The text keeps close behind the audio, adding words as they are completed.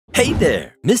Hey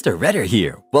there, Mr. Redder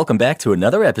here. Welcome back to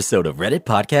another episode of Reddit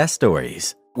Podcast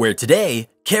Stories, where today,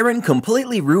 Karen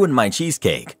completely ruined my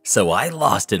cheesecake, so I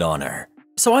lost it on her.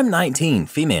 So I'm 19,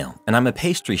 female, and I'm a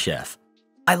pastry chef.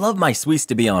 I love my sweets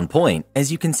to be on point, as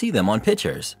you can see them on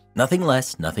pictures. Nothing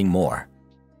less, nothing more.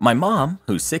 My mom,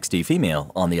 who's 60,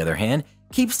 female, on the other hand,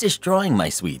 keeps destroying my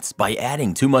sweets by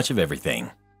adding too much of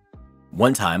everything.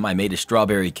 One time, I made a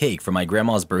strawberry cake for my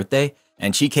grandma's birthday,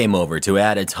 and she came over to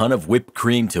add a ton of whipped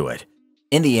cream to it.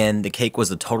 In the end, the cake was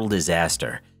a total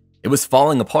disaster. It was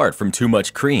falling apart from too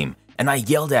much cream, and I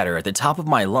yelled at her at the top of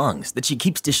my lungs that she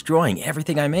keeps destroying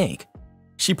everything I make.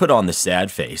 She put on the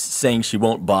sad face, saying she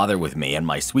won't bother with me and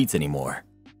my sweets anymore.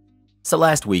 So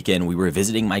last weekend, we were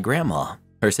visiting my grandma,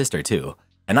 her sister too,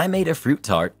 and I made a fruit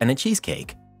tart and a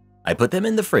cheesecake. I put them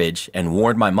in the fridge and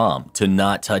warned my mom to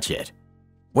not touch it.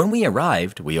 When we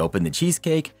arrived, we opened the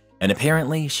cheesecake, and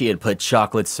apparently she had put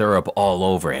chocolate syrup all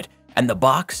over it, and the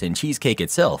box and cheesecake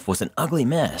itself was an ugly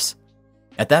mess.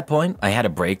 At that point, I had a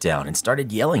breakdown and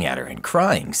started yelling at her and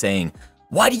crying, saying,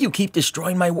 "Why do you keep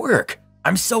destroying my work?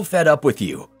 I'm so fed up with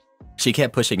you." She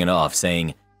kept pushing it off,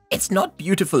 saying, "It's not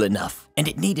beautiful enough, and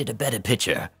it needed a better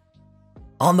picture."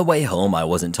 On the way home, I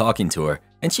wasn't talking to her,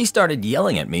 and she started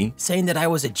yelling at me, saying that I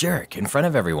was a jerk in front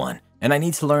of everyone, and I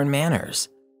need to learn manners.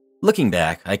 Looking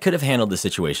back, I could have handled the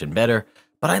situation better,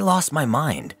 but I lost my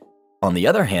mind. On the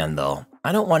other hand, though,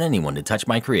 I don't want anyone to touch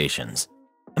my creations.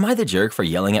 Am I the jerk for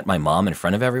yelling at my mom in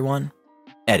front of everyone?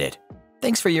 Edit.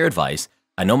 Thanks for your advice.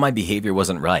 I know my behavior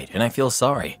wasn't right, and I feel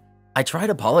sorry. I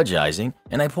tried apologizing,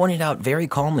 and I pointed out very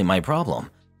calmly my problem.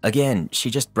 Again,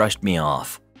 she just brushed me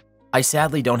off. I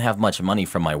sadly don't have much money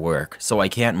from my work, so I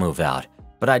can't move out,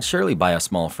 but I'd surely buy a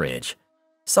small fridge.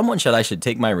 Someone said I should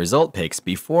take my result pics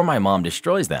before my mom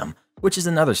destroys them, which is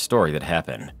another story that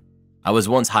happened. I was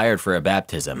once hired for a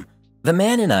baptism. The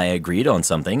man and I agreed on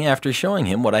something after showing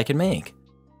him what I could make.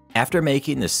 After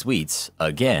making the sweets,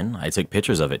 again, I took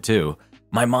pictures of it too,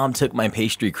 my mom took my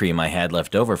pastry cream I had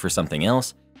left over for something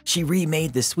else. She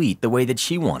remade the sweet the way that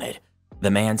she wanted. The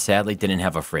man sadly didn't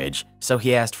have a fridge, so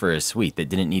he asked for a sweet that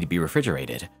didn't need to be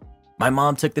refrigerated. My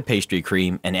mom took the pastry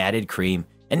cream and added cream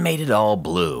and made it all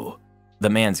blue. The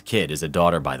man's kid is a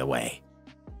daughter, by the way.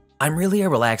 I'm really a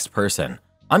relaxed person.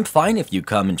 I'm fine if you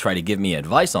come and try to give me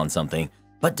advice on something,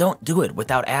 but don't do it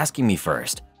without asking me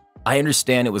first. I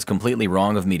understand it was completely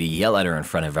wrong of me to yell at her in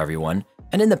front of everyone,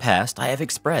 and in the past I have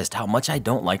expressed how much I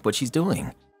don't like what she's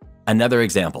doing. Another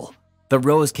example, the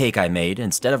rose cake I made,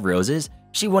 instead of roses,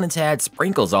 she wanted to add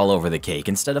sprinkles all over the cake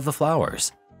instead of the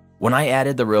flowers. When I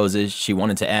added the roses, she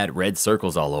wanted to add red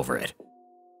circles all over it.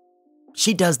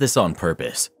 She does this on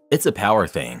purpose. It's a power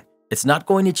thing. It's not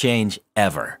going to change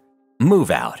ever.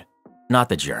 Move out. Not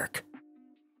the jerk.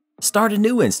 Start a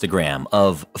new Instagram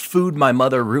of food my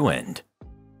mother ruined.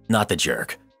 Not the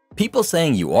jerk. People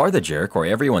saying you are the jerk or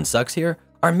everyone sucks here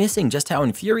are missing just how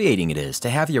infuriating it is to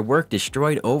have your work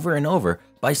destroyed over and over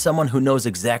by someone who knows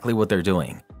exactly what they're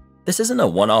doing. This isn't a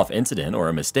one-off incident or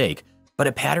a mistake, but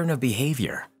a pattern of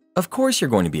behavior. Of course you're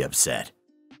going to be upset.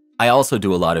 I also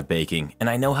do a lot of baking, and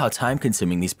I know how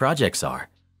time-consuming these projects are.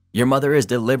 Your mother is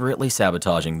deliberately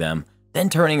sabotaging them, then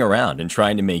turning around and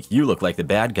trying to make you look like the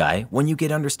bad guy when you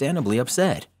get understandably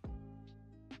upset.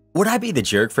 Would I be the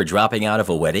jerk for dropping out of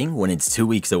a wedding when it's 2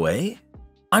 weeks away?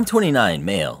 I'm 29,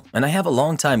 male, and I have a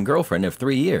longtime girlfriend of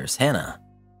 3 years, Hannah.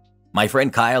 My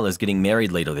friend Kyle is getting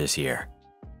married later this year.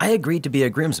 I agreed to be a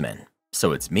groomsman,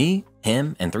 so it's me,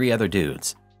 him, and 3 other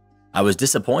dudes. I was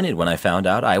disappointed when I found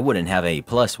out I wouldn't have a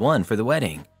 +1 for the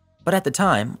wedding, but at the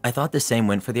time, I thought the same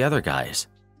went for the other guys.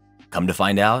 Come to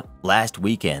find out, last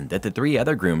weekend, that the 3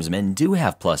 other groomsmen do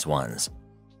have +1s.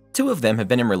 2 of them have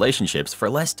been in relationships for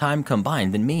less time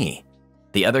combined than me.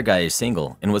 The other guy is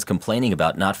single and was complaining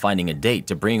about not finding a date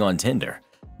to bring on Tinder.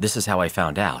 This is how I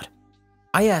found out.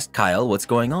 I asked Kyle what's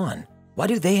going on. Why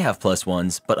do they have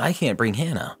 +1s, but I can't bring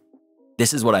Hannah?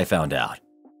 This is what I found out.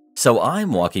 So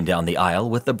I'm walking down the aisle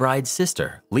with the bride's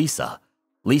sister, Lisa.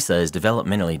 Lisa is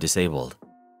developmentally disabled.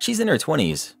 She's in her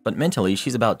 20s, but mentally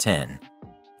she's about 10.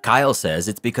 Kyle says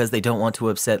it's because they don't want to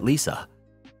upset Lisa.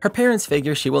 Her parents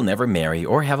figure she will never marry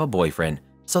or have a boyfriend,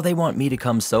 so they want me to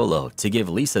come solo to give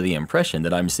Lisa the impression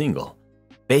that I'm single.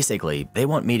 Basically, they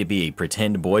want me to be a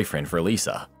pretend boyfriend for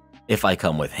Lisa. If I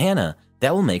come with Hannah,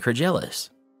 that will make her jealous.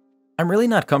 I'm really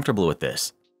not comfortable with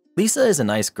this. Lisa is a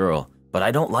nice girl, but I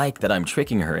don't like that I'm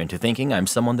tricking her into thinking I'm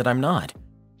someone that I'm not.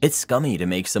 It's scummy to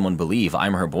make someone believe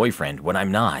I'm her boyfriend when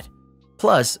I'm not.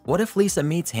 Plus, what if Lisa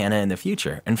meets Hannah in the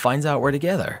future and finds out we're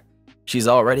together? She's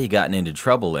already gotten into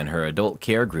trouble in her adult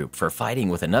care group for fighting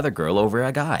with another girl over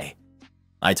a guy.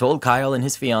 I told Kyle and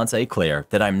his fiancée Claire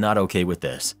that I'm not okay with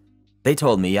this. They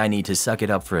told me I need to suck it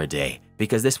up for a day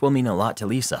because this will mean a lot to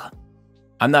Lisa.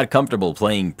 I'm not comfortable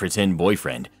playing pretend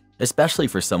boyfriend, especially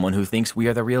for someone who thinks we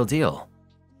are the real deal.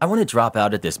 I want to drop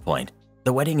out at this point.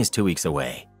 The wedding is 2 weeks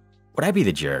away. Would I be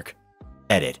the jerk?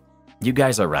 Edit. You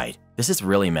guys are right. This is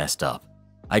really messed up.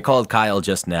 I called Kyle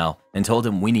just now and told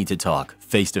him we need to talk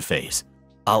face to face.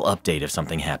 I'll update if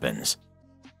something happens.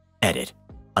 Edit.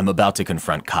 I'm about to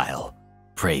confront Kyle.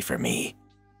 Pray for me.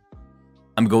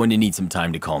 I'm going to need some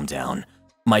time to calm down.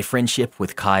 My friendship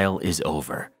with Kyle is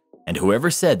over. And whoever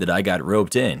said that I got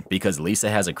roped in because Lisa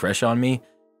has a crush on me,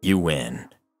 you win.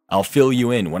 I'll fill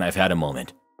you in when I've had a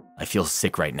moment. I feel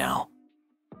sick right now.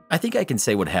 I think I can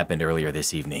say what happened earlier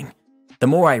this evening. The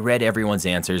more I read everyone's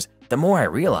answers, the more I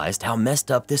realized how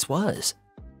messed up this was.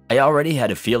 I already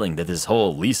had a feeling that this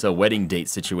whole Lisa wedding date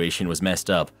situation was messed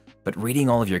up, but reading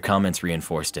all of your comments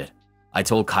reinforced it. I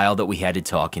told Kyle that we had to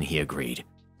talk and he agreed.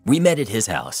 We met at his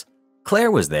house.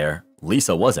 Claire was there,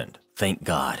 Lisa wasn't, thank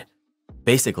God.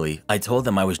 Basically, I told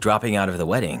them I was dropping out of the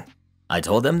wedding. I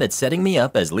told them that setting me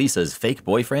up as Lisa's fake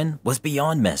boyfriend was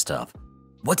beyond messed up.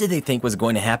 What did they think was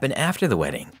going to happen after the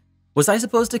wedding? Was I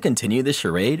supposed to continue this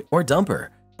charade or dump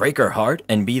her, break her heart,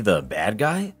 and be the bad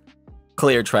guy?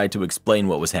 Claire tried to explain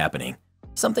what was happening.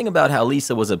 Something about how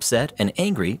Lisa was upset and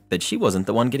angry that she wasn't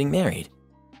the one getting married.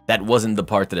 That wasn't the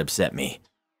part that upset me.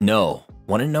 No,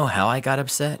 want to know how I got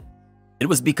upset? It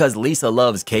was because Lisa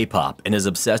loves K-pop and is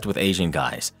obsessed with Asian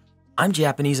guys. I'm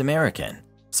Japanese American,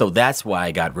 so that's why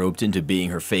I got roped into being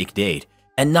her fake date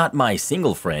and not my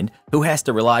single friend who has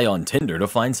to rely on Tinder to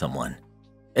find someone.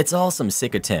 It's all some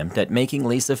sick attempt at making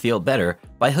Lisa feel better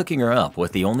by hooking her up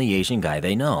with the only Asian guy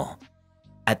they know.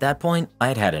 At that point, I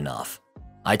had had enough.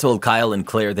 I told Kyle and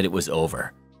Claire that it was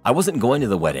over. I wasn't going to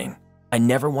the wedding. I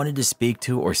never wanted to speak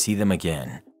to or see them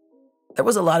again. There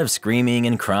was a lot of screaming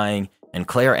and crying, and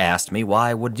Claire asked me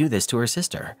why I would do this to her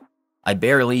sister. I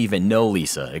barely even know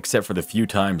Lisa except for the few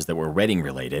times that were wedding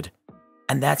related.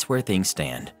 And that's where things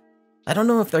stand. I don't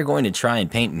know if they're going to try and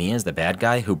paint me as the bad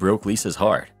guy who broke Lisa's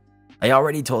heart. I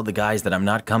already told the guys that I'm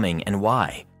not coming and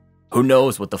why. Who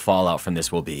knows what the fallout from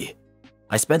this will be.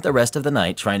 I spent the rest of the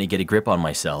night trying to get a grip on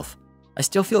myself. I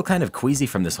still feel kind of queasy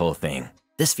from this whole thing.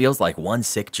 This feels like one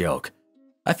sick joke.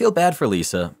 I feel bad for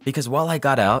Lisa because while I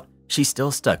got out, she's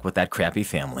still stuck with that crappy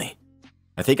family.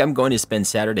 I think I'm going to spend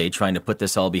Saturday trying to put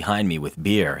this all behind me with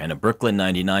beer and a Brooklyn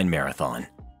 99 marathon.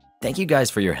 Thank you guys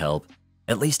for your help.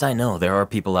 At least I know there are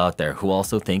people out there who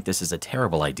also think this is a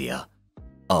terrible idea.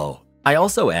 Oh, I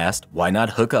also asked why not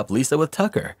hook up Lisa with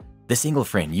Tucker, the single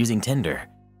friend using Tinder.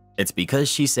 It's because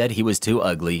she said he was too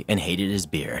ugly and hated his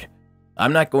beard.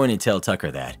 I'm not going to tell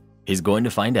Tucker that. He's going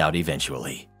to find out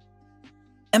eventually.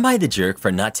 Am I the jerk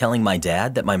for not telling my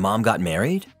dad that my mom got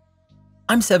married?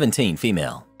 I'm 17,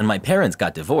 female, and my parents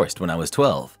got divorced when I was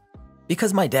 12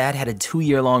 because my dad had a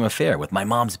 2-year-long affair with my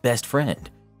mom's best friend.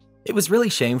 It was really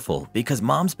shameful because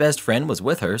mom's best friend was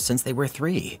with her since they were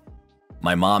 3.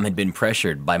 My mom had been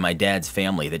pressured by my dad's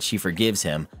family that she forgives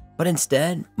him, but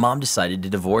instead, mom decided to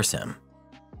divorce him.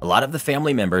 A lot of the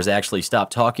family members actually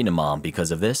stopped talking to mom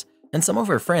because of this, and some of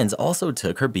her friends also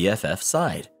took her BFF's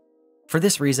side. For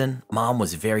this reason, mom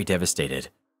was very devastated.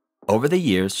 Over the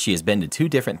years, she has been to 2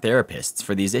 different therapists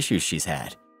for these issues she's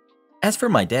had. As for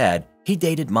my dad, he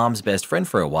dated mom's best friend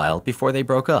for a while before they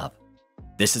broke up.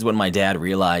 This is when my dad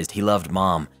realized he loved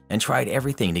mom and tried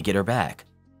everything to get her back,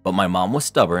 but my mom was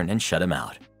stubborn and shut him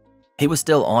out. He was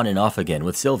still on and off again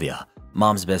with Sylvia,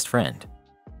 mom's best friend.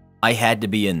 I had to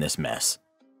be in this mess,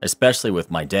 especially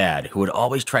with my dad who would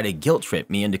always try to guilt trip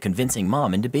me into convincing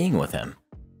mom into being with him.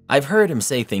 I've heard him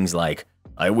say things like,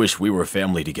 "I wish we were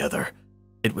family together.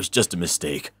 It was just a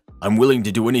mistake. I'm willing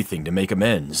to do anything to make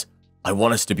amends. I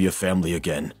want us to be a family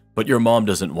again, but your mom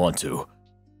doesn't want to."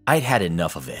 I'd had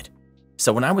enough of it.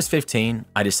 So when I was 15,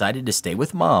 I decided to stay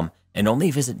with mom and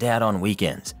only visit dad on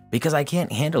weekends because I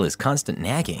can't handle his constant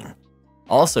nagging.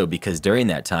 Also because during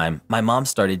that time, my mom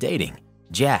started dating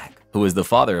Jack, who was the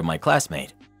father of my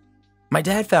classmate. My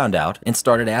dad found out and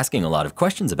started asking a lot of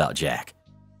questions about Jack.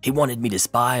 He wanted me to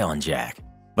spy on Jack,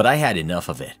 but I had enough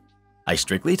of it. I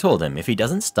strictly told him if he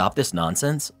doesn't stop this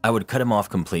nonsense, I would cut him off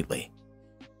completely.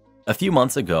 A few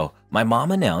months ago, my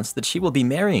mom announced that she will be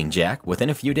marrying Jack within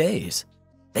a few days.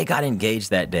 They got engaged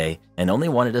that day and only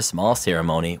wanted a small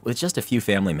ceremony with just a few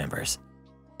family members.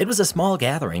 It was a small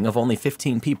gathering of only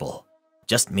 15 people,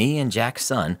 just me and Jack's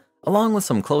son, along with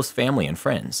some close family and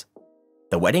friends.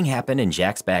 The wedding happened in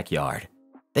Jack's backyard.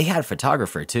 They had a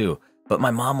photographer too, but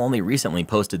my mom only recently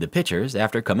posted the pictures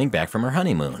after coming back from her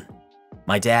honeymoon.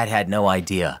 My dad had no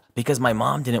idea because my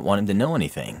mom didn't want him to know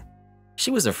anything.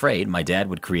 She was afraid my dad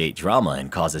would create drama and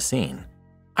cause a scene.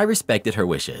 I respected her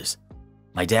wishes.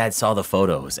 My dad saw the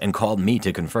photos and called me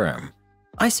to confirm.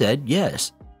 I said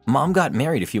yes. Mom got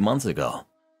married a few months ago.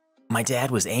 My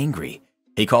dad was angry.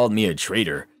 He called me a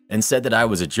traitor and said that I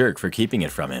was a jerk for keeping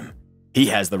it from him. He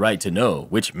has the right to know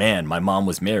which man my mom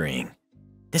was marrying.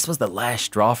 This was the last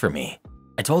straw for me.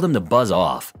 I told him to buzz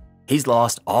off. He's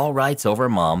lost all rights over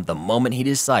Mom the moment he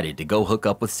decided to go hook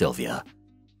up with Sylvia.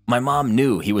 My mom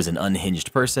knew he was an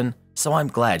unhinged person, so I'm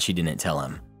glad she didn't tell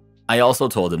him. I also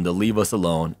told him to leave us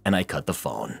alone, and I cut the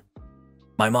phone.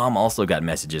 My mom also got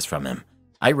messages from him.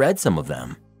 I read some of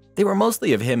them. They were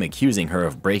mostly of him accusing her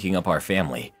of breaking up our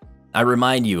family. I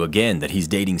remind you again that he's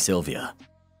dating Sylvia.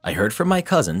 I heard from my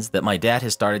cousins that my dad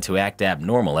has started to act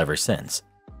abnormal ever since.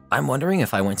 I'm wondering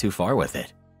if I went too far with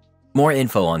it. More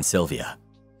info on Sylvia.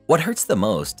 What hurts the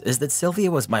most is that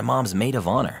Sylvia was my mom's maid of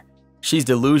honor. She's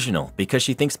delusional because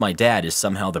she thinks my dad is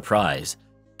somehow the prize.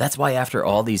 That's why after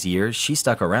all these years, she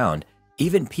stuck around.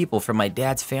 Even people from my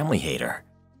dad's family hate her.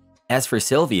 As for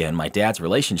Sylvia and my dad's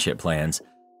relationship plans,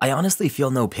 I honestly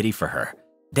feel no pity for her.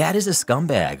 Dad is a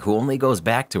scumbag who only goes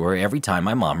back to her every time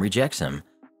my mom rejects him.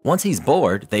 Once he's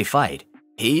bored, they fight.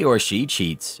 He or she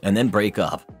cheats and then break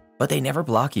up, but they never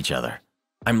block each other.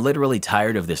 I'm literally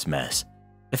tired of this mess.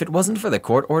 If it wasn't for the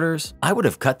court orders, I would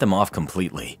have cut them off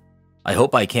completely. I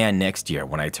hope I can next year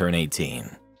when I turn 18.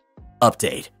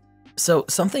 Update. So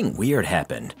something weird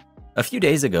happened. A few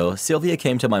days ago, Sylvia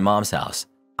came to my mom's house.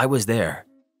 I was there.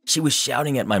 She was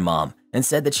shouting at my mom and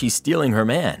said that she's stealing her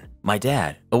man, my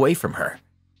dad, away from her.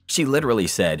 She literally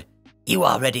said, "You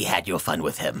already had your fun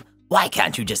with him. Why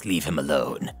can't you just leave him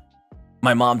alone?"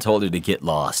 My mom told her to get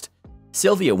lost.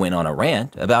 Sylvia went on a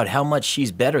rant about how much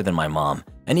she's better than my mom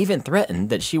and even threatened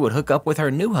that she would hook up with her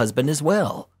new husband as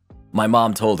well. My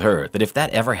mom told her that if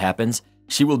that ever happens,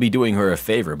 she will be doing her a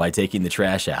favor by taking the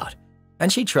trash out,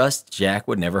 and she trusts Jack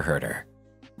would never hurt her.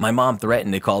 My mom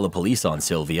threatened to call the police on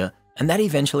Sylvia, and that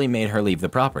eventually made her leave the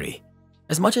property.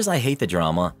 As much as I hate the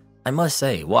drama, I must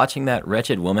say watching that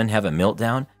wretched woman have a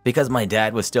meltdown because my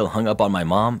dad was still hung up on my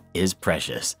mom is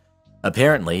precious.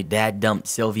 Apparently, Dad dumped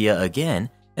Sylvia again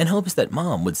in hopes that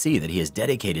Mom would see that he is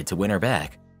dedicated to win her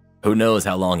back. Who knows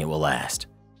how long it will last.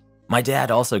 My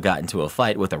dad also got into a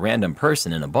fight with a random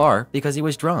person in a bar because he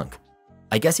was drunk.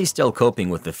 I guess he's still coping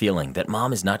with the feeling that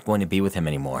Mom is not going to be with him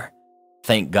anymore.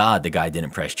 Thank God the guy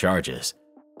didn't press charges.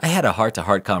 I had a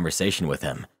heart-to-heart conversation with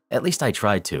him. At least I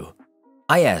tried to.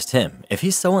 I asked him if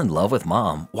he's so in love with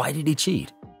Mom, why did he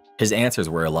cheat? His answers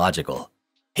were illogical.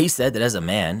 He said that as a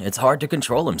man, it's hard to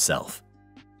control himself.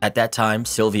 At that time,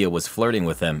 Sylvia was flirting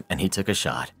with him and he took a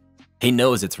shot. He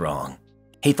knows it's wrong.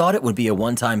 He thought it would be a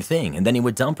one-time thing and then he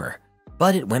would dump her,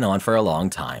 but it went on for a long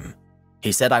time.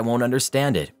 He said I won't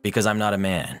understand it because I'm not a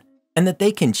man, and that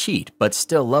they can cheat but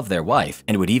still love their wife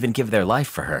and would even give their life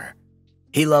for her.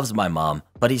 He loves my mom,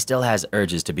 but he still has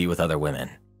urges to be with other women.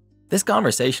 This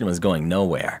conversation was going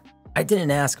nowhere. I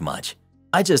didn't ask much.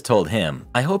 I just told him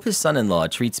I hope his son-in-law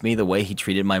treats me the way he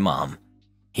treated my mom.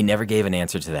 He never gave an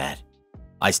answer to that.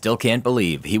 I still can't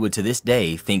believe he would to this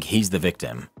day think he's the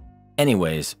victim.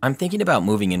 Anyways, I'm thinking about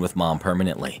moving in with Mom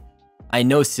permanently. I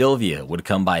know Sylvia would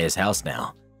come by his house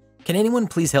now. Can anyone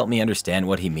please help me understand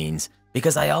what he means?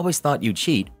 Because I always thought you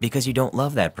cheat because you don't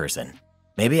love that person.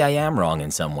 Maybe I am wrong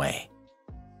in some way.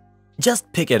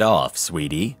 Just pick it off,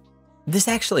 sweetie. This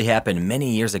actually happened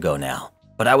many years ago now,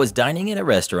 but I was dining in a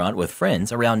restaurant with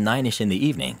friends around 9ish in the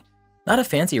evening. Not a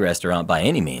fancy restaurant by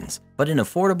any means, but an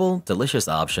affordable, delicious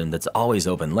option that's always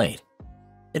open late.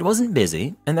 It wasn't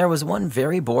busy, and there was one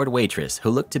very bored waitress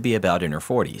who looked to be about in her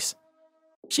 40s.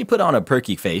 She put on a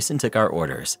perky face and took our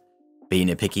orders. Being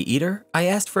a picky eater, I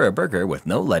asked for a burger with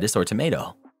no lettuce or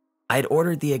tomato. I'd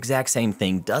ordered the exact same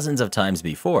thing dozens of times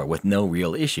before with no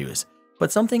real issues,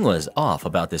 but something was off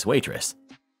about this waitress.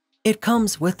 "It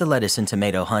comes with the lettuce and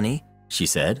tomato, honey," she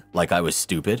said, like I was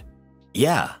stupid.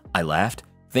 "Yeah," I laughed,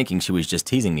 thinking she was just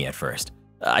teasing me at first.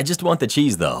 "I just want the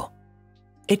cheese though."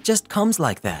 "It just comes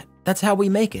like that. That's how we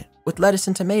make it, with lettuce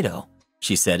and tomato,"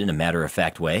 she said in a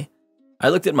matter-of-fact way. I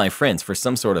looked at my friends for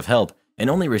some sort of help and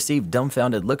only received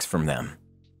dumbfounded looks from them.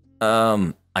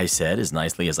 I said as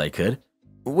nicely as I could.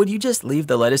 "Would you just leave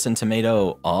the lettuce and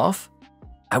tomato off?"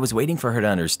 I was waiting for her to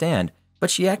understand, but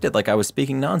she acted like I was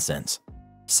speaking nonsense.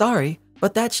 "Sorry,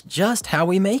 but that's just how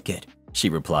we make it," she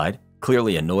replied,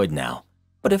 clearly annoyed now.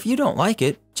 "But if you don't like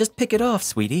it, just pick it off,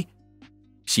 sweetie."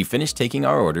 She finished taking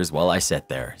our orders while I sat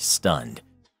there, stunned.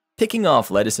 Picking off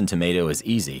lettuce and tomato is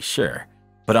easy, sure,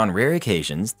 but on rare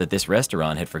occasions that this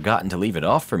restaurant had forgotten to leave it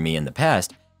off for me in the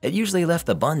past, it usually left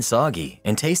the bun soggy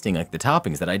and tasting like the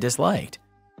toppings that I disliked.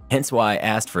 Hence why I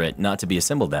asked for it not to be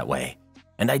assembled that way.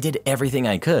 And I did everything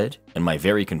I could, in my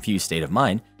very confused state of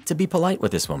mind, to be polite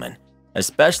with this woman.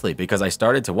 especially because I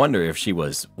started to wonder if she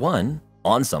was 1.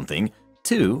 On something,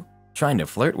 2. Trying to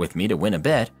flirt with me to win a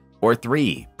bet, or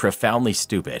 3. Profoundly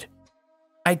stupid.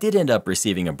 I did end up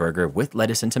receiving a burger with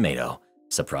lettuce and tomato.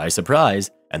 Surprise, surprise,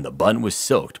 and the bun was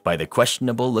soaked by the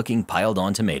questionable-looking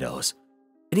piled-on tomatoes.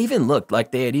 It even looked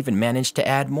like they had even managed to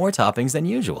add more toppings than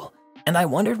usual, and I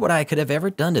wondered what I could have ever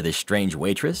done to this strange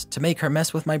waitress to make her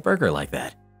mess with my burger like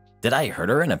that. Did I hurt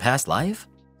her in a past life?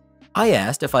 I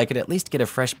asked if I could at least get a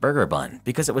fresh burger bun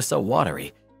because it was so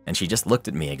watery, and she just looked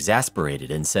at me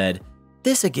exasperated and said,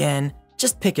 "This again?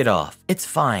 Just pick it off, it's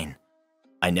fine."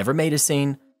 I never made a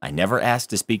scene, I never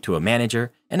asked to speak to a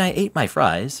manager, and I ate my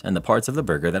fries and the parts of the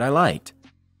burger that I liked.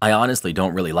 I honestly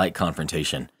don't really like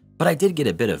confrontation, but I did get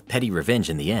a bit of petty revenge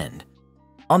in the end.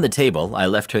 On the table, I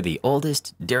left her the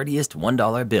oldest, dirtiest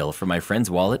 $1 bill from my friend's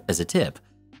wallet as a tip,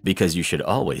 because you should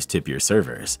always tip your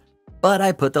servers. But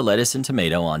I put the lettuce and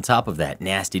tomato on top of that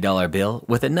nasty dollar bill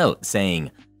with a note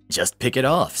saying, "Just pick it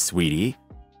off, sweetie."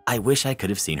 I wish I could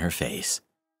have seen her face.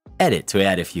 Edit to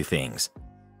add a few things.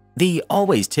 The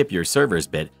 "always tip your servers"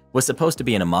 bit was supposed to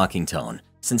be in a mocking tone,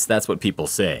 since that's what people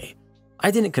say.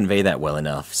 I didn't convey that well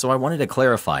enough, so I wanted to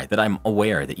clarify that I'm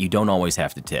aware that you don't always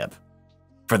have to tip.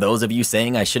 For those of you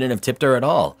saying I shouldn't have tipped her at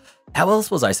all, how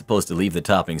else was I supposed to leave the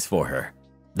toppings for her?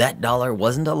 That dollar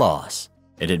wasn't a loss.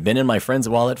 It had been in my friend's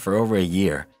wallet for over a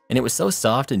year, and it was so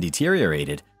soft and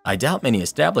deteriorated, I doubt many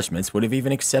establishments would have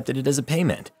even accepted it as a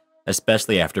payment,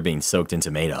 especially after being soaked in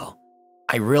tomato.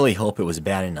 I really hope it was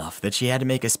bad enough that she had to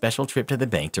make a special trip to the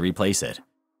bank to replace it.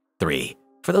 3.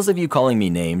 For those of you calling me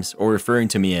names or referring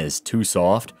to me as too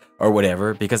soft or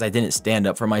whatever because I didn't stand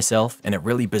up for myself in a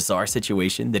really bizarre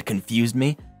situation that confused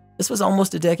me, this was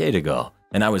almost a decade ago,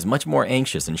 and I was much more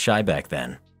anxious and shy back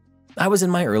then. I was in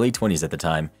my early 20s at the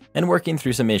time and working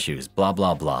through some issues, blah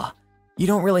blah blah. You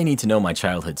don't really need to know my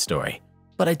childhood story,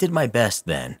 but I did my best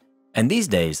then. And these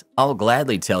days, I'll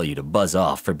gladly tell you to buzz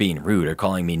off for being rude or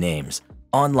calling me names,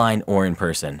 online or in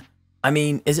person. I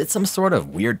mean, is it some sort of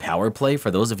weird power play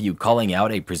for those of you calling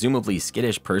out a presumably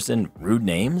skittish person rude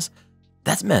names?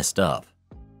 That's messed up.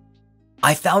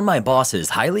 I found my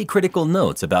boss's highly critical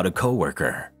notes about a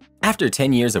coworker. After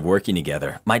 10 years of working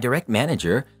together, my direct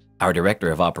manager, our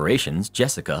director of operations,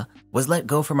 Jessica, was let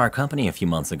go from our company a few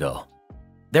months ago.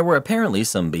 There were apparently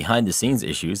some behind-the-scenes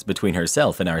issues between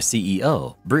herself and our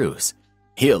CEO, Bruce.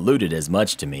 He alluded as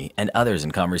much to me and others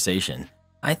in conversation,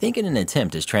 I think in an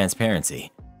attempt at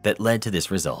transparency, that led to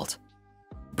this result.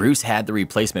 Bruce had the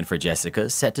replacement for Jessica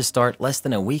set to start less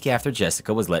than a week after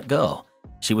Jessica was let go.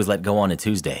 She was let go on a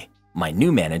Tuesday. My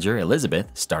new manager, Elizabeth,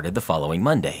 started the following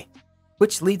Monday,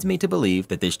 which leads me to believe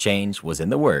that this change was in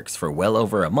the works for well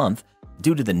over a month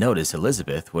due to the notice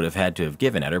Elizabeth would have had to have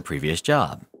given at her previous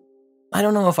job. I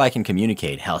don't know if I can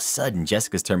communicate how sudden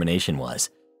Jessica's termination was.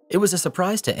 It was a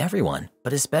surprise to everyone,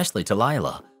 but especially to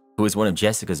Lila, who is one of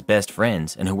Jessica's best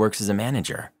friends and who works as a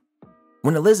manager.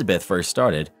 When Elizabeth first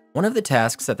started, one of the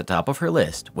tasks at the top of her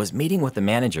list was meeting with the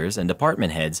managers and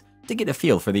department heads to get a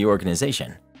feel for the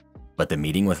organization. But the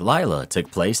meeting with Lila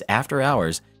took place after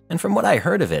hours, and from what I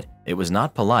heard of it, it was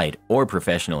not polite or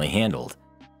professionally handled.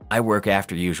 I work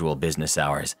after usual business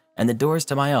hours, and the doors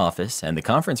to my office and the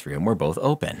conference room were both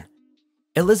open.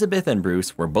 Elizabeth and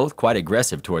Bruce were both quite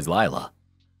aggressive towards Lila.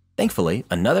 Thankfully,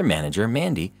 another manager,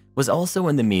 Mandy, was also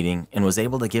in the meeting and was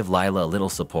able to give Lila a little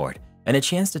support and a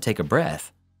chance to take a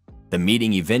breath. The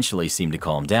meeting eventually seemed to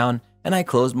calm down, and I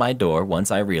closed my door once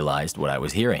I realized what I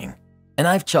was hearing. And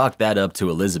I've chalked that up to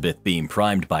Elizabeth being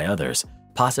primed by others,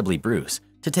 possibly Bruce,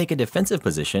 to take a defensive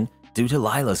position due to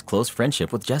Lila's close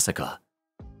friendship with Jessica.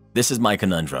 This is my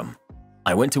conundrum.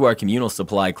 I went to our communal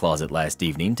supply closet last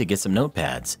evening to get some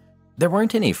notepads. There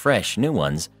weren't any fresh, new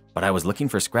ones, but I was looking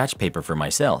for scratch paper for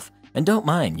myself and don't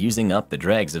mind using up the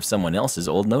dregs of someone else's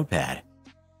old notepad.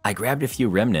 I grabbed a few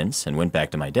remnants and went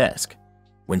back to my desk.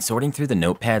 When sorting through the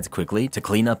notepads quickly to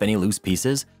clean up any loose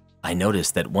pieces, I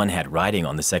noticed that one had writing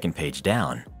on the second page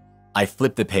down. I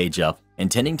flipped the page up,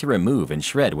 intending to remove and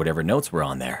shred whatever notes were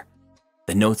on there.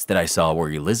 The notes that I saw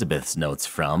were Elizabeth's notes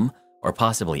from, or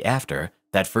possibly after,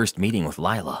 that first meeting with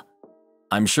Lila.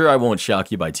 I'm sure I won't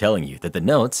shock you by telling you that the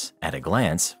notes, at a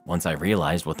glance, once I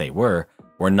realized what they were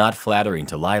not flattering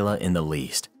to Lila in the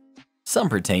least. Some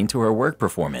pertained to her work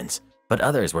performance, but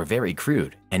others were very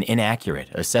crude and inaccurate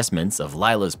assessments of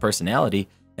Lila's personality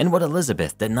and what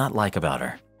Elizabeth did not like about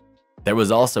her. There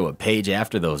was also a page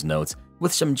after those notes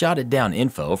with some jotted down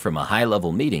info from a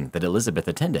high-level meeting that Elizabeth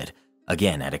attended,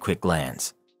 again at a quick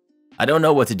glance. I don't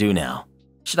know what to do now.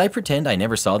 Should I pretend I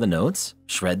never saw the notes,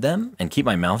 shred them, and keep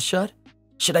my mouth shut?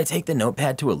 Should I take the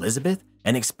notepad to Elizabeth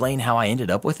and explain how I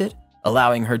ended up with it,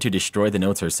 allowing her to destroy the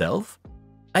notes herself?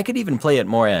 I could even play it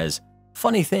more as,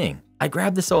 Funny thing, I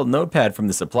grabbed this old notepad from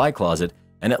the supply closet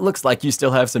and it looks like you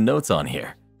still have some notes on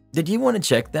here. Did you want to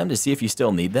check them to see if you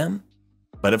still need them?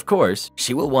 But of course,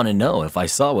 she will want to know if I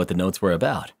saw what the notes were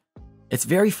about. It's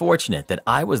very fortunate that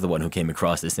I was the one who came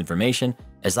across this information,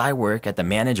 as I work at the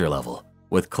manager level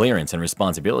with clearance and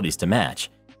responsibilities to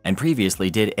match, and previously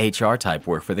did HR type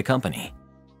work for the company.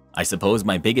 I suppose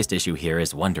my biggest issue here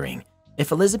is wondering,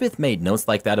 if Elizabeth made notes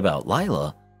like that about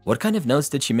Lila, what kind of notes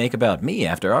did she make about me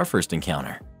after our first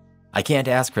encounter? I can't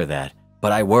ask her that,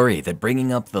 but I worry that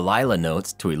bringing up the Lila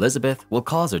notes to Elizabeth will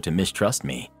cause her to mistrust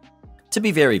me. To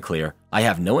be very clear, I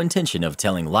have no intention of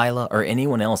telling Lila or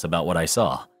anyone else about what I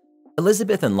saw.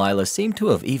 Elizabeth and Lila seem to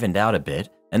have evened out a bit,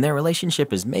 and their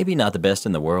relationship is maybe not the best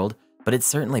in the world, but it's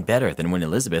certainly better than when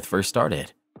Elizabeth first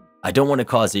started. I don't want to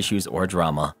cause issues or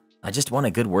drama. I just want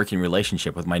a good working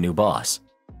relationship with my new boss.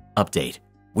 Update: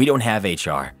 we don't have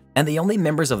HR, and the only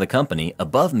members of the company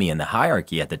above me in the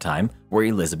hierarchy at the time were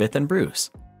Elizabeth and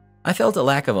Bruce. I felt a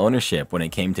lack of ownership when it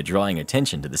came to drawing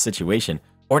attention to the situation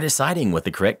or deciding what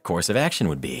the correct course of action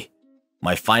would be.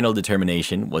 My final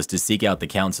determination was to seek out the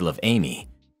counsel of Amy,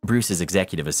 Bruce's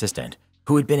executive assistant,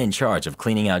 who had been in charge of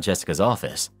cleaning out Jessica's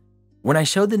office. When I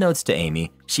showed the notes to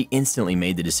Amy, she instantly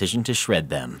made the decision to shred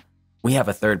them. We have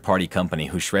a third-party company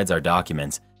who shreds our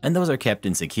documents, and those are kept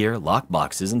in secure, locked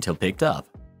boxes until picked up.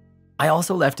 I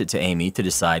also left it to Amy to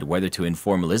decide whether to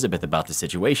inform Elizabeth about the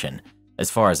situation.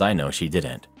 As far as I know, she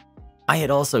didn't. I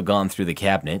had also gone through the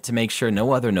cabinet to make sure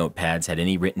no other notepads had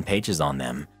any written pages on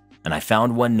them, and I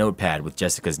found one notepad with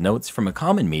Jessica's notes from a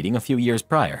common meeting a few years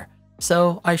prior,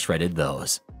 so I shredded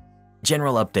those.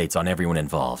 General updates on everyone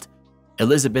involved.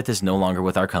 Elizabeth is no longer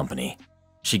with our company.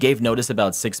 She gave notice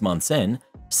about 6 months in,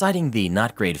 citing the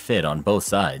not great fit on both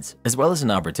sides, as well as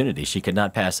an opportunity she could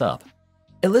not pass up.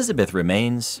 Elizabeth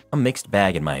remains a mixed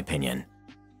bag in my opinion.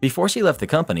 Before she left the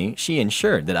company, she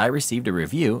ensured that I received a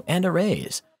review and a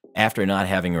raise, after not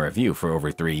having a review for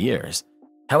over 3 years.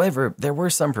 However, there were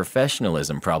some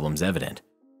professionalism problems evident.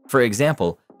 For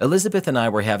example, Elizabeth and I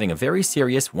were having a very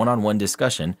serious one-on-one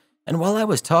discussion, and while I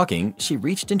was talking, she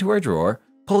reached into her drawer,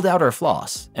 pulled out her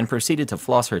floss, and proceeded to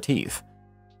floss her teeth.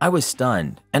 I was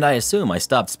stunned, and I assume I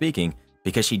stopped speaking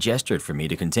because she gestured for me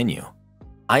to continue.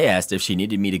 I asked if she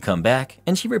needed me to come back,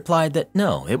 and she replied that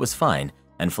no, it was fine,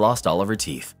 and flossed all of her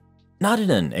teeth. Not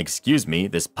in an "excuse me,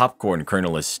 this popcorn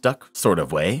kernel is stuck" sort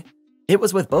of way. It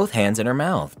was with both hands in her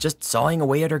mouth, just sawing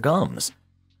away at her gums.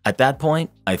 At that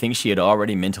point, I think she had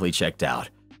already mentally checked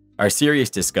out. Our serious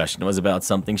discussion was about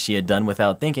something she had done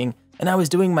without thinking, and I was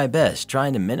doing my best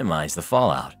trying to minimize the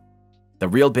fallout. The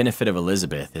real benefit of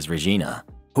Elizabeth is Regina,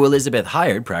 who Elizabeth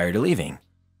hired prior to leaving.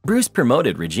 Bruce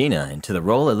promoted Regina into the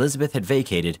role Elizabeth had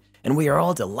vacated, and we are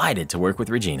all delighted to work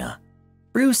with Regina.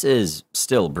 Bruce is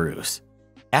still Bruce.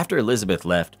 After Elizabeth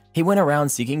left, he went around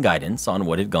seeking guidance on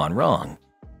what had gone wrong.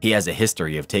 He has a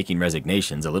history of taking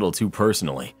resignations a little too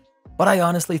personally, but I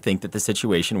honestly think that the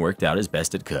situation worked out as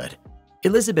best it could.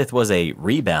 Elizabeth was a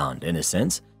rebound in a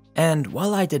sense, and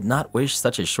while I did not wish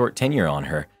such a short tenure on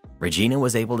her, Regina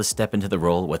was able to step into the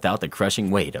role without the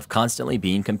crushing weight of constantly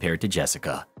being compared to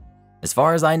Jessica. As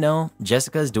far as I know,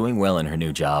 Jessica is doing well in her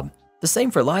new job. The same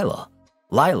for Lila.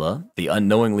 Lila, the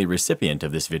unknowingly recipient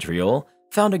of this vitriol,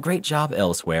 found a great job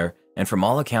elsewhere and from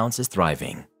all accounts is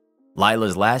thriving.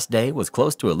 Lila's last day was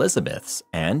close to Elizabeth's,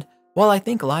 and while I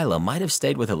think Lila might have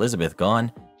stayed with Elizabeth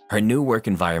gone, her new work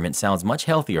environment sounds much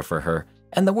healthier for her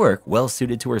and the work well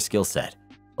suited to her skill set,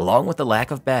 along with the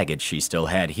lack of baggage she still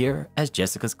had here as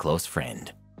Jessica's close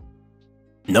friend.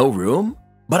 No room?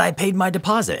 But I paid my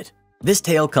deposit. This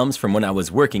tale comes from when I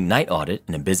was working night audit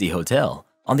in a busy hotel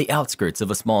on the outskirts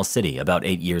of a small city about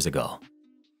 8 years ago.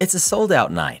 It's a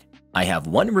sold-out night. I have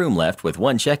one room left with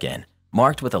one check-in,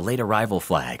 marked with a late arrival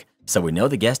flag, so we know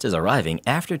the guest is arriving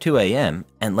after 2 a.m.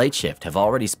 and late shift have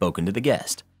already spoken to the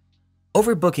guest.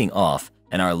 Overbooking off,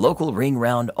 and our local ring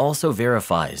round also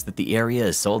verifies that the area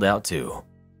is sold out too.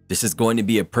 This is going to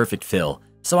be a perfect fill,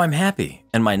 so I'm happy,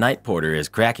 and my night porter is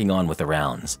cracking on with the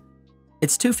rounds.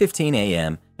 It's 2:15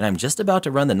 a.m. and I'm just about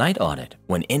to run the night audit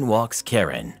when in walks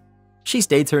Karen. She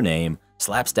states her name,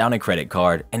 slaps down a credit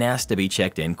card, and asks to be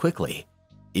checked in quickly.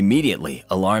 Immediately,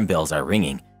 alarm bells are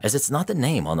ringing as it's not the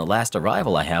name on the last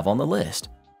arrival I have on the list.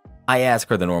 I ask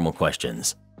her the normal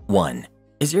questions. 1.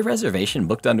 Is your reservation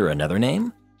booked under another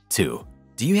name? 2.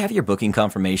 Do you have your booking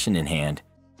confirmation in hand?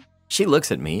 She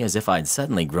looks at me as if I'd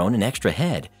suddenly grown an extra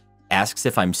head, asks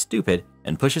if I'm stupid,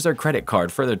 and pushes her credit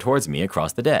card further towards me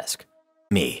across the desk.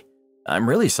 Me. I'm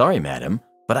really sorry, madam,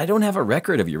 but I don't have a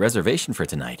record of your reservation for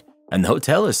tonight, and the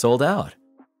hotel is sold out.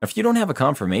 If you don't have a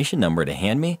confirmation number to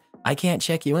hand me, I can't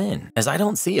check you in, as I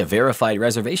don't see a verified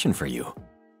reservation for you.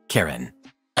 Karen.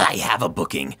 I have a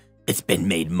booking. It's been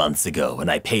made months ago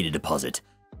and I paid a deposit.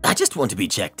 I just want to be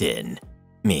checked in.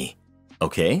 Me.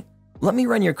 Okay, let me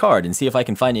run your card and see if I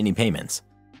can find any payments.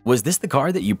 Was this the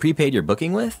card that you prepaid your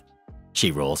booking with?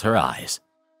 She rolls her eyes.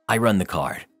 I run the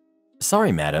card.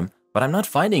 Sorry, madam, but I'm not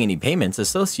finding any payments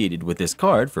associated with this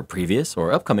card for previous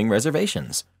or upcoming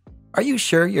reservations. Are you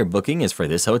sure your booking is for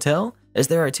this hotel, as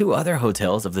there are 2 other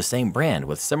hotels of the same brand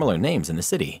with similar names in the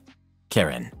city?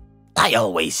 Karen. I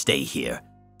always stay here.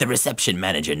 The reception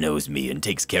manager knows me and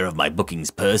takes care of my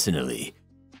bookings personally.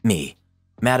 Me.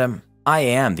 Madam, I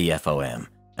am the FOM,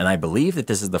 and I believe that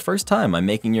this is the first time I'm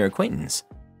making your acquaintance.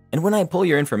 And when I pull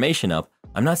your information up,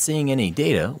 I'm not seeing any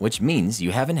data, which means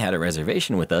you haven't had a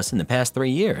reservation with us in the past 3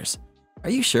 years. Are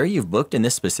you sure you've booked in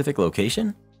this specific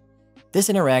location? This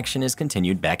interaction is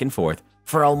continued back and forth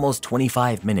for almost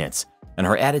 25 minutes, and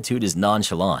her attitude is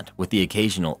nonchalant with the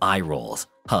occasional eye rolls,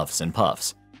 huffs, and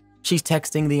puffs. She's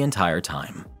texting the entire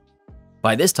time.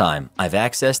 By this time, I've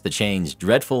accessed the chain's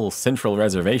dreadful central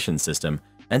reservation system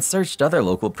and searched other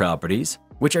local properties,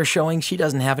 which are showing she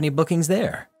doesn't have any bookings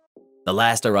there. The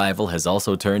last arrival has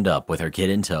also turned up with her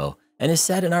kid in tow and is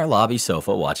sat in our lobby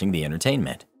sofa watching the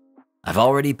entertainment. I've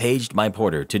already paged my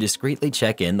porter to discreetly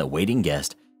check in the waiting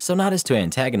guest so not as to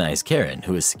antagonize Karen,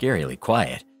 who is scarily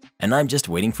quiet, and I'm just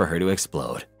waiting for her to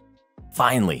explode.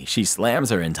 Finally, she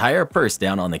slams her entire purse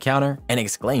down on the counter and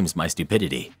exclaims my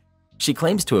stupidity. She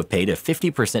claims to have paid a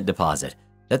 50% deposit,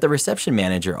 that the reception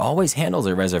manager always handles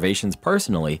her reservations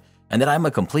personally, and that I'm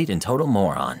a complete and total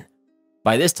moron.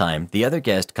 By this time, the other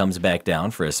guest comes back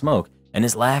down for a smoke and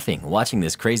is laughing watching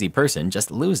this crazy person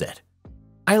just lose it.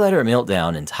 I let her melt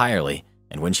down entirely,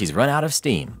 and when she's run out of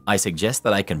steam, I suggest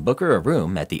that I can book her a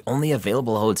room at the only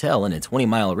available hotel in a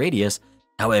 20-mile radius.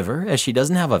 However, as she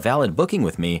doesn't have a valid booking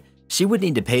with me, she would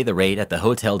need to pay the rate at the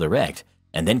hotel direct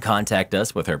and then contact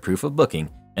us with her proof of booking,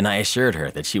 and I assured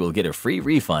her that she will get a free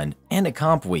refund and a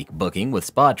comp week booking with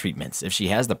spa treatments if she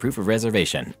has the proof of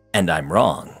reservation. And I'm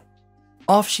wrong.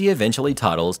 Off she eventually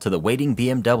toddles to the waiting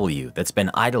BMW that's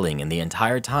been idling in the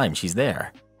entire time she's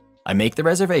there. I make the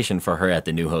reservation for her at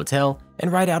the new hotel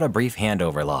and write out a brief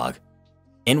handover log.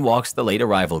 In walks the late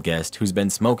arrival guest who's been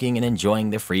smoking and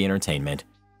enjoying the free entertainment.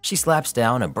 She slaps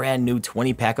down a brand new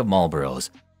 20-pack of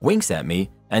Marlboros, winks at me,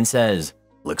 and says,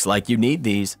 "Looks like you need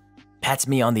these," pats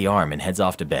me on the arm and heads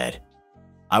off to bed.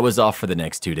 I was off for the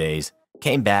next 2 days,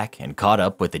 came back and caught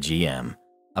up with the GM.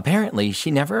 Apparently, she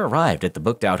never arrived at the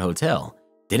booked-out hotel,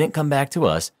 didn't come back to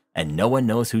us, and no one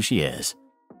knows who she is.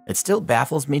 It still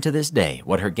baffles me to this day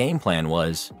what her game plan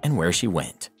was and where she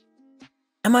went.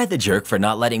 Am I the jerk for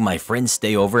not letting my friends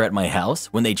stay over at my house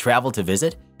when they travel to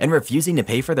visit and refusing to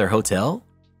pay for their hotel?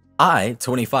 I,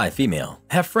 25 female,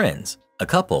 have friends, a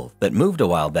couple that moved a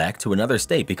while back to another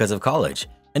state because of college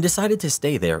and decided to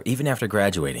stay there even after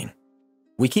graduating.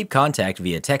 We keep contact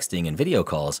via texting and video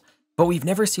calls, but we've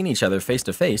never seen each other face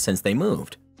to face since they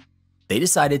moved. They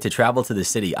decided to travel to the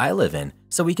city I live in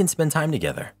so we can spend time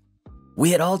together.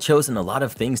 We had all chosen a lot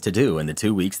of things to do in the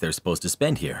 2 weeks they're supposed to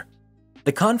spend here.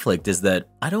 The conflict is that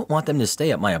I don't want them to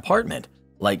stay at my apartment,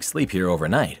 like sleep here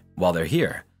overnight, while they're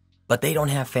here. But they don't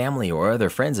have family or other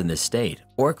friends in this state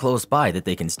or close by that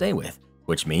they can stay with,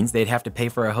 which means they'd have to pay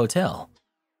for a hotel.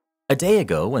 A day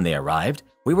ago when they arrived,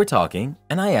 we were talking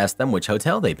and I asked them which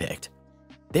hotel they picked.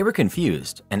 They were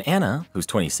confused and Anna, who's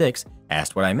 26,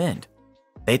 asked what I meant.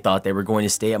 They thought they were going to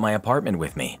stay at my apartment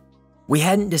with me. We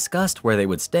hadn't discussed where they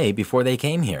would stay before they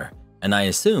came here, and I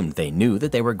assumed they knew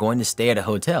that they were going to stay at a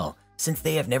hotel since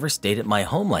they have never stayed at my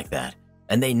home like that,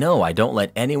 and they know I don't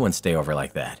let anyone stay over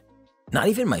like that. Not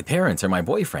even my parents or my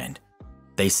boyfriend.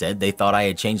 They said they thought I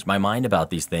had changed my mind about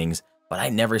these things, but I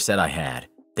never said I had.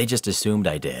 They just assumed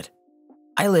I did.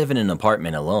 I live in an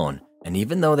apartment alone, and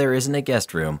even though there isn't a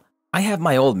guest room, I have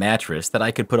my old mattress that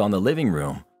I could put on the living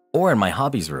room or in my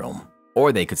hobby's room,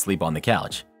 or they could sleep on the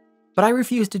couch. But I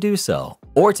refuse to do so,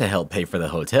 or to help pay for the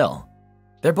hotel.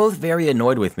 They're both very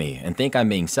annoyed with me and think I'm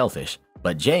being selfish,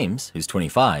 but James, who's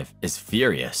 25, is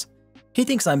furious. He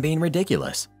thinks I'm being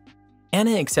ridiculous.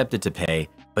 Anna accepted to pay,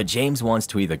 but James wants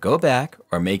to either go back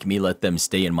or make me let them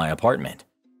stay in my apartment.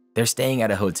 They're staying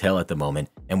at a hotel at the moment,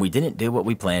 and we didn't do what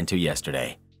we planned to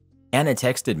yesterday. Anna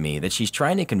texted me that she's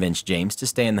trying to convince James to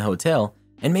stay in the hotel,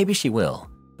 and maybe she will,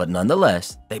 but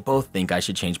nonetheless, they both think I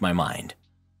should change my mind.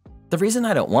 The reason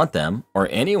I don't want them, or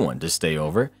anyone, to stay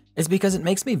over is because it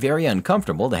makes me very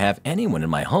uncomfortable to have anyone in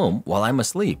my home while I'm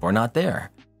asleep or not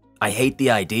there. I hate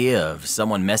the idea of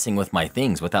someone messing with my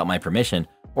things without my permission,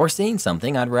 or seeing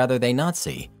something I'd rather they not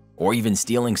see, or even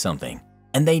stealing something,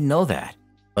 and they know that,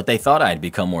 but they thought I'd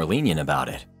become more lenient about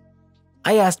it.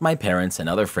 I asked my parents and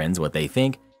other friends what they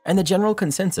think, And the general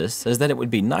consensus is that it would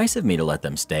be nice of me to let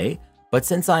them stay, but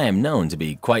since I am known to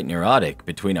be quite neurotic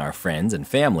between our friends and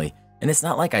family, and it's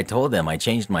not like I told them I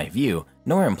changed my view,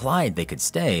 nor implied they could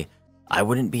stay, I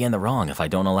wouldn't be in the wrong if I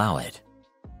don't allow it.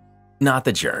 Not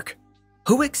the jerk.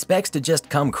 Who expects to just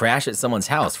come crash at someone's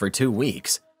house for 2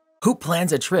 weeks? Who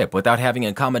plans a trip without having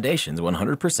accommodations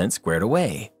 100% squared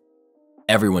away?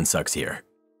 Everyone sucks here.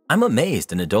 I'm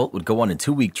amazed an adult would go on a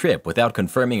 2-week trip without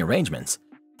confirming arrangements.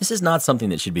 This is not something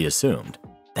that should be assumed.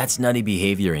 That's nutty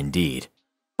behavior indeed.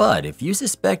 But if you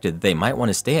suspected that they might want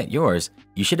to stay at yours,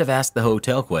 you should have asked the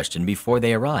hotel question before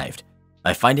they arrived.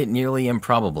 I find it nearly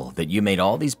improbable that you made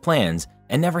all these plans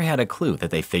and never had a clue that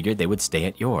they figured they would stay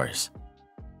at yours.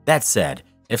 That said,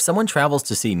 if someone travels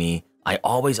to see me, I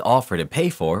always offer to pay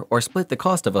for or split the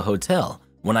cost of a hotel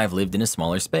when I've lived in a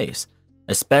smaller space,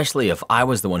 especially if I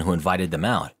was the one who invited them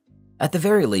out. At the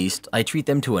very least, I treat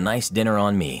them to a nice dinner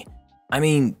on me. I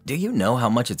mean, do you know how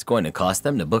much it's going to cost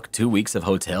them to book 2 weeks of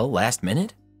hotel last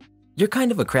minute? You're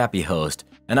kind of a crappy host,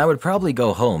 and I would probably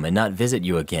go home and not visit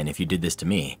you again if you did this to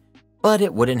me. But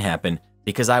it wouldn't happen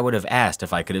because I would have asked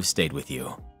if I could have stayed with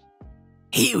you.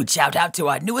 Huge shout out to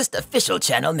our newest official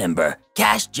channel member,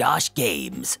 Cash Josh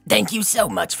Games. Thank you so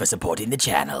much for supporting the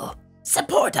channel.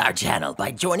 Support our channel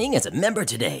by joining as a member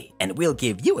today, and we'll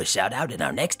give you a shout out in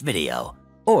our next video.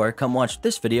 Or come watch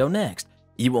this video next.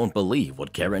 You won't believe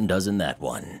what Karen does in that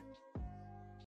one.